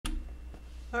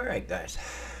Alright guys,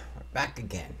 we're back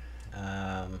again.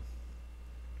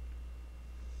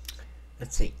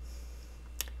 Let's see.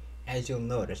 As you'll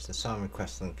notice, the song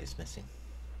request link is missing.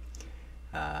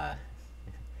 And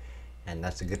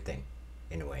that's a good thing,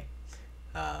 in a way.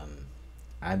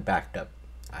 I'm backed up.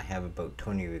 I have about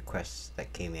 20 requests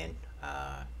that came in.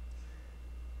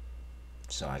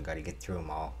 So I gotta get through them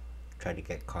all, try to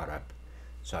get caught up.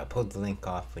 So I pulled the link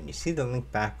off. When you see the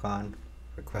link back on,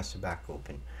 requests are back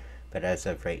open. But as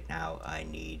of right now, I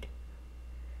need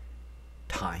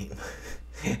time.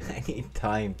 I need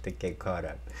time to get caught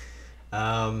up.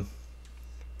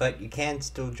 But you can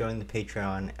still join the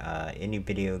Patreon. Any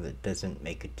video that doesn't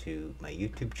make it to my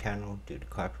YouTube channel due to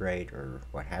copyright or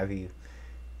what have you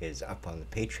is up on the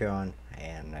Patreon,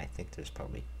 and I think there's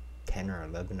probably 10 or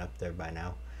 11 up there by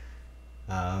now.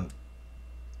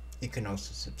 You can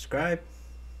also subscribe.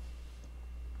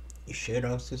 You should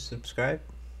also subscribe.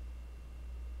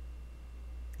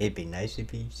 It'd be nice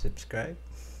if you subscribe.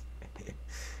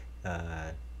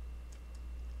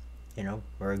 You know,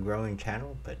 we're a growing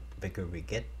channel, but the bigger we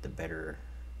get, the better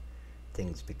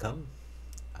things become.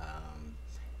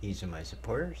 These are my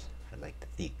supporters. I'd like to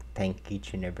thank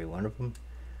each and every one of them.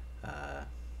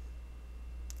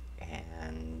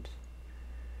 And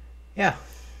yeah,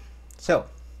 so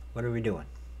what are we doing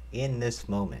in this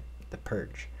moment? The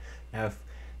Purge. Now, if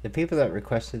the people that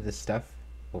requested this stuff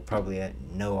will probably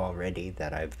know already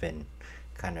that I've been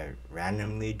kind of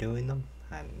randomly doing them.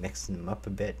 I'm mixing them up a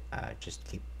bit, just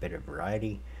to keep a bit of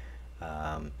variety.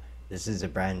 This is a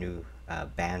brand new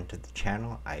band to the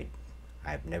channel.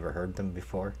 I've never heard them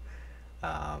before.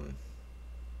 I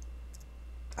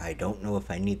don't know if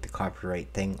I need the copyright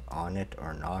thing on it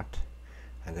or not.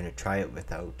 I'm gonna try it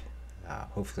without.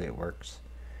 Hopefully it works.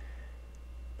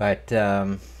 But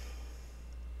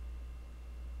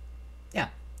yeah,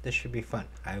 this should be fun.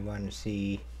 I want to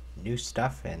see new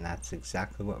stuff, and that's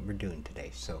exactly what we're doing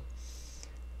today. So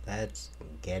let's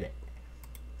get it.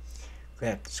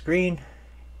 Clear up the screen.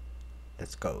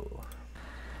 Let's go.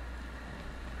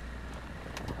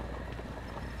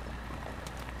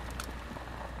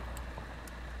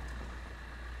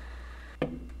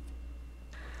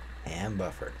 And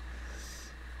buffer.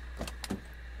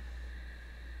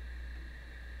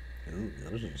 Ooh,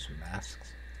 those are some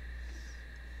masks.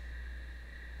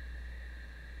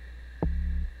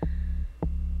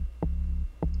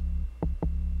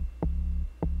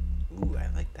 Ooh, I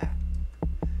like that.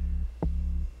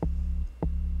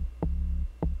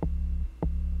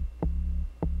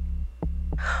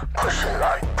 Pushing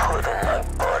like pudding,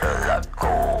 like butter, like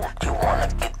gold. You wanna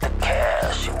get the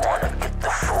cash, you wanna get the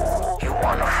fool. You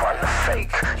wanna find the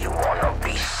fake, you wanna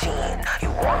be seen. You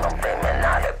wanna blame it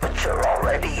on it, but you're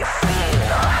already a fiend.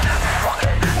 Fuck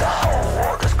it, the whole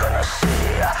world is gonna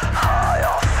see high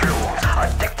off fumes,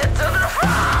 addicted to the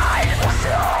fight. What's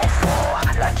it all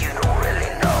for? Like you don't really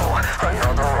know.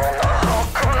 Another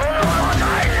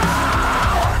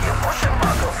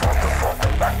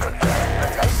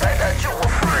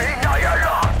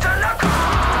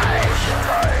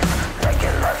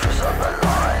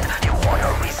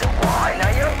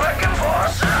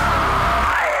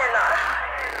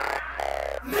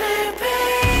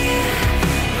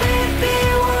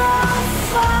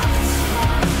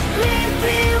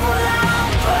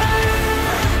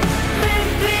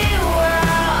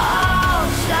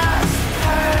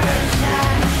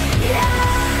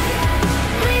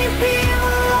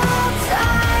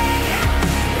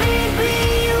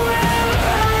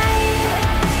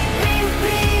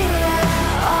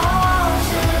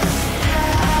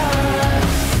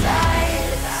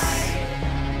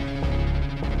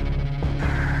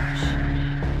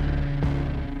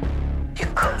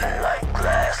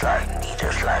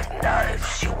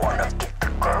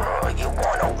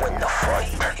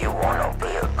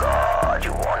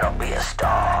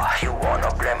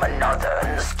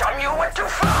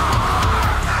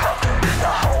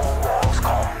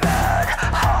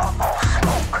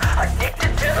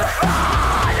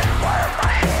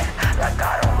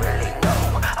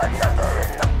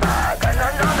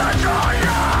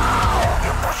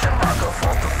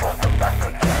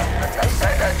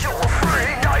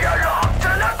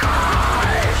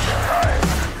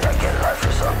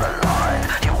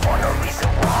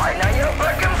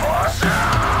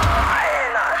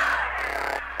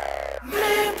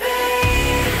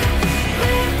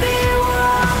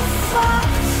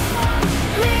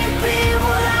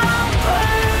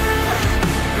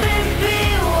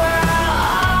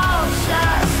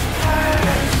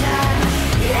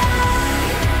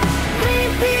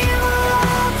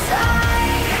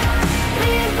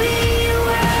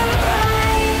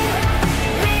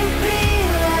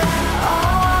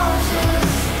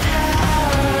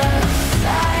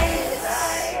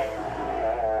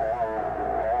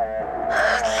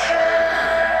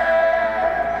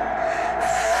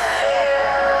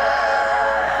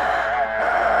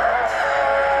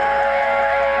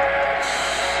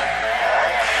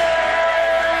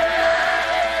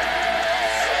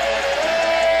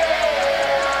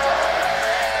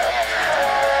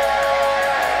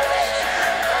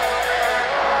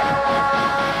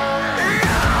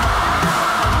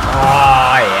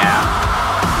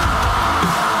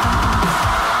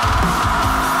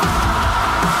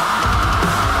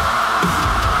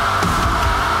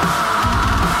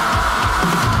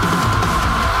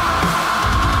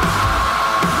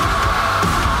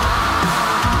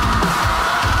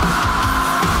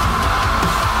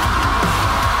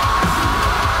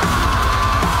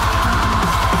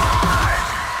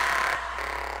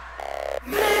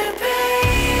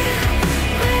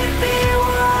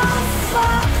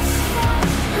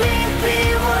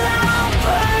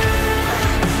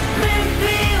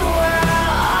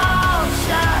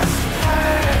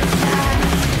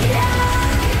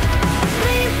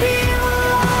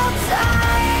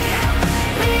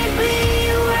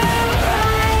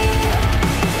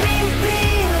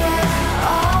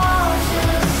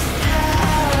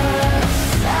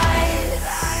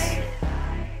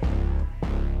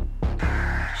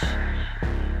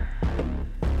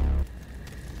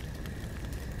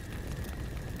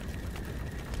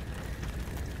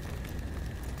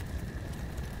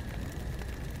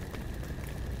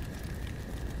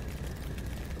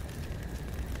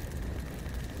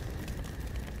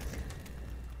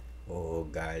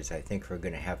guys, I think we're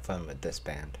gonna have fun with this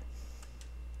band.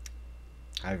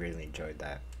 I really enjoyed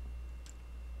that.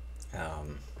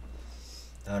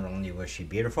 Not only was she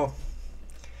beautiful,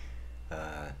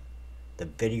 the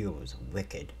video was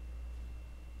wicked.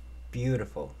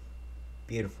 Beautiful,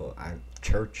 beautiful.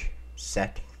 Church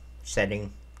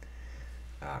setting,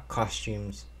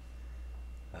 costumes.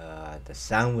 The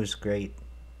sound was great.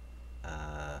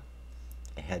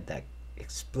 It had that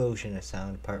explosion of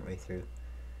sound partway through.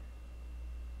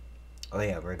 Oh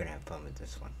yeah, we're gonna have fun with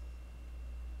this one.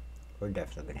 We're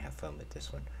definitely gonna have fun with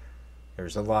this one.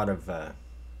 There's a lot of I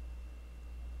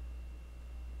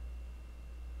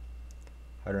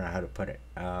don't know how to put it.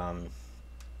 I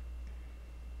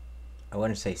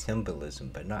want to say symbolism,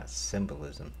 but not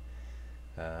symbolism.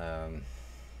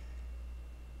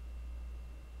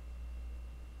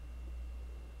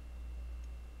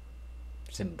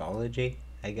 Symbology,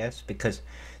 I guess, because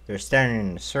they're standing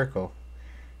in a circle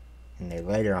and they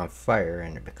light it on fire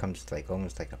and it becomes like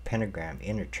almost like a pentagram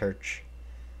in a church,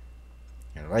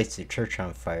 and it lights the church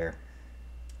on fire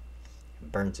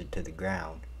and burns it to the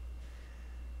ground.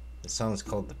 The song's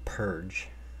called The Purge,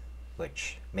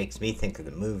 which makes me think of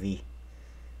the movie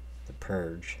The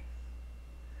Purge.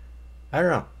 I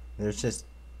don't know, there's just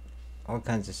all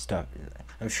kinds of stuff.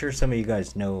 I'm sure some of you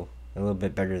guys know a little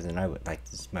bit better than I would. Like,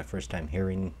 this is my first time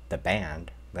hearing the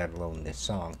band, let alone this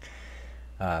song.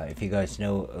 If you guys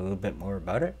know a little bit more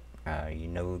about it, you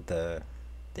know the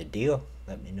deal,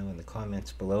 let me know in the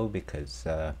comments below, because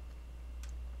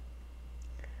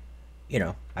you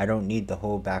know, I don't need the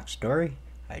whole backstory.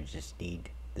 I just need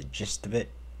the gist of it,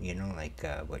 you know, like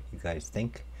what you guys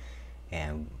think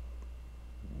and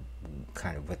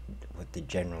kind of what the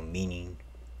general meaning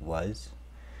was.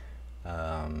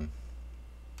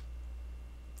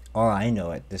 All I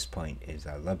know at this point is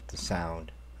I loved the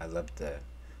sound, I loved the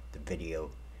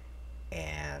video,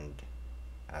 and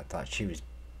I thought she was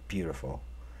beautiful,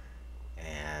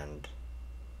 and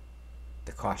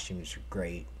the costumes were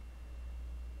great,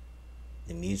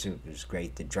 the music was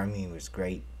great, the drumming was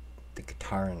great, the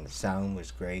guitar and the sound was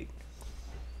great.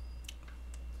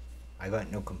 I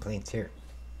got no complaints here,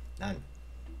 none.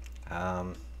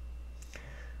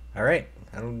 Alright,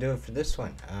 that'll do it for this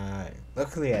one.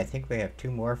 Luckily, I think we have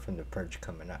 2 more from the Purge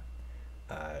coming up.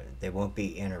 They won't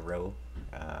be in a row,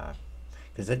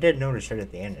 because I did notice right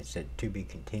at the end it said to be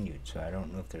continued, so I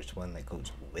don't know if there's one that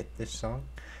goes with this song,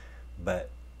 but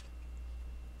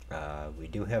we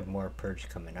do have more Purge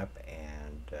coming up,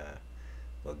 and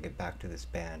we'll get back to this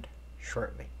band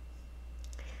shortly.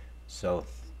 So,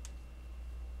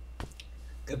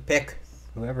 good pick.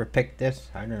 Whoever picked this,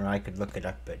 I don't know, I could look it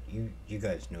up, but you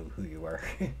guys know who you are.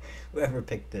 Whoever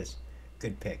picked this,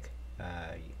 good pick.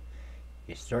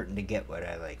 You're starting to get what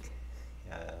I like.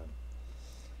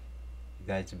 You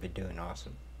guys have been doing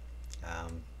awesome.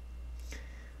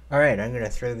 Alright, I'm going to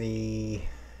throw the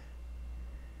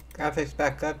graphics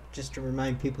back up just to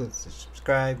remind people to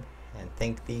subscribe, and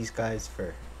thank these guys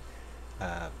for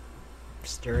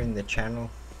steering the channel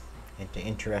into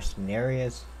interesting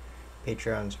areas.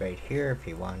 Patreon's right here if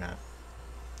you want to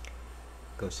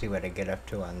go see what I get up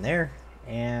to on there.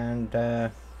 And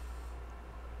yeah,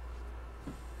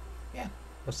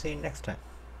 we'll see you next time.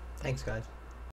 Thanks, guys.